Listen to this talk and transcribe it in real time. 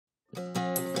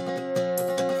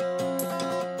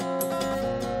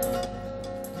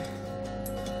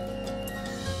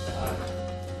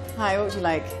Hi, what would you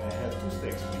like? I have 2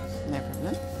 steaks, please. No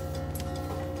problem.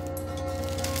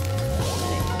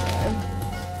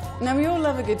 Now, we all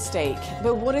love a good steak,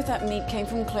 but what if that meat came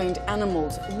from cloned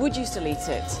animals? Would you still eat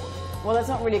it? Well, that's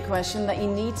not really a question that you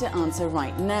need to answer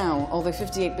right now, although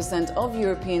 58% of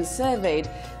Europeans surveyed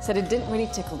said it didn't really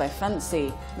tickle their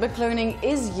fancy. But cloning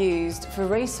is used for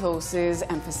racehorses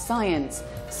and for science.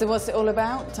 So what's it all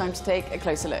about? Time to take a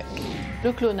closer look.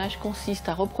 Le clonage consiste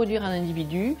à reproduire un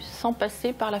individu sans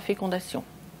passer par la fécondation.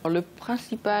 Le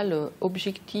principal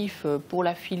objectif pour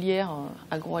la filière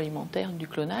agroalimentaire du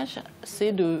clonage,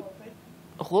 c'est de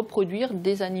reproduire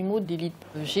des animaux d'élite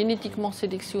génétiquement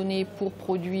sélectionnés pour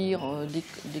produire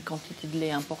des quantités de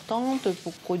lait importantes,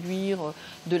 pour produire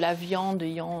de la viande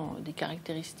ayant des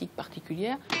caractéristiques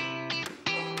particulières.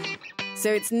 So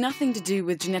it's nothing to do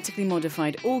with genetically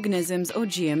modified organisms or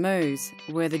GMOs,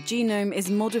 where the genome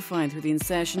is modified through the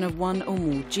insertion of one or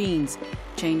more genes,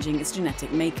 changing its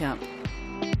genetic makeup.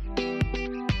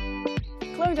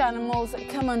 Cloned animals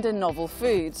come under novel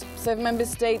foods, so if member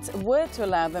states were to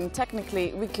allow them,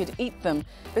 technically we could eat them,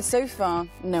 but so far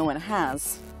no one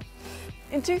has.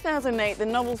 In 2008, the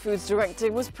Novel Foods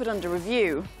Directive was put under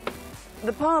review.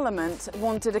 The Parliament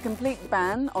wanted a complete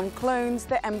ban on clones,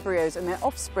 their embryos and their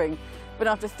offspring, but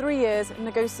after 3 years,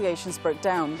 negotiations broke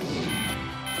down.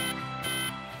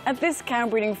 At this cow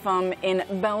breeding farm in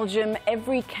Belgium,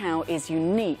 every cow is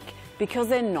unique because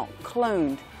they're not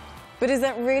cloned. But is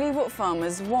that really what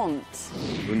farmers want?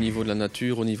 Au niveau de la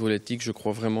nature, au niveau de l'éthique, je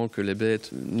crois vraiment que les bêtes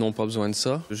n'ont pas besoin de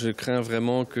ça. Je crains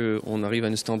vraiment qu'on arrive à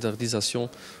une standardisation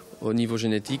au niveau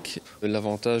génétique.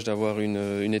 L'avantage d'avoir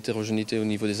une hétérogénéité au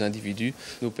niveau des individus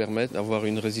nous permet d'avoir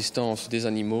une résistance des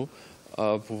animaux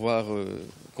à pouvoir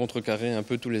contrecarrer un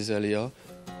peu tous les aléas.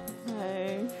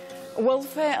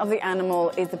 Welfare of the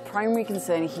animal is the primary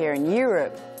concern here in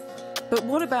Europe. But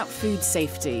what about food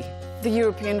safety? The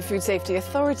European Food Safety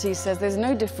Authority says there's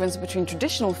no difference between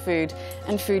traditional food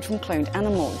and food from cloned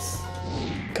animals.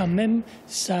 Quand même,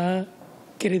 ça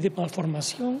crée des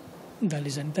malformations dans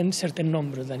un certain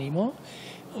nombre d'animaux,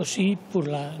 aussi pour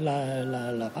la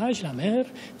vache, la mère,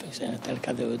 c'est le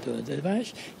cas de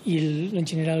vache. En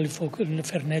général, il faut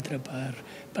faire naître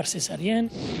par césarienne.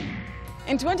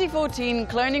 In 2014,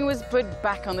 cloning was put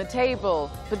back on the table,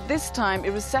 but this time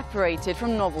it was separated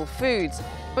from novel foods.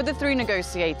 But the 3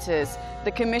 negotiators,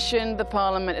 the Commission, the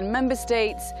Parliament and Member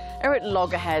States, are at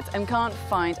loggerheads and can't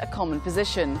find a common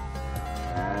position.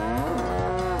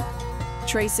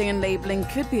 Tracing and labelling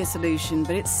could be a solution,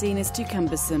 but it's seen as too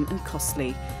cumbersome and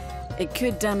costly. It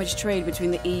could damage trade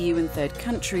between the EU and third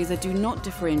countries that do not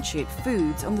differentiate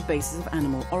foods on the basis of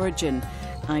animal origin,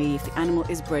 i.e. if the animal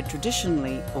is bred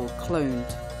traditionally or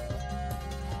cloned.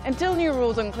 Until new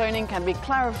rules on cloning can be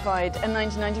clarified, a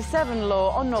 1997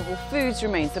 law on novel foods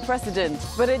remains the precedent.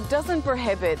 But it doesn't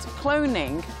prohibit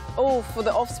cloning or for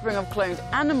the offspring of cloned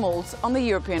animals on the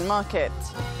European market.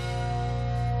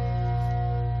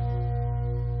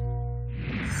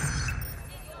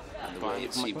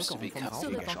 It seems to be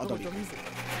coming.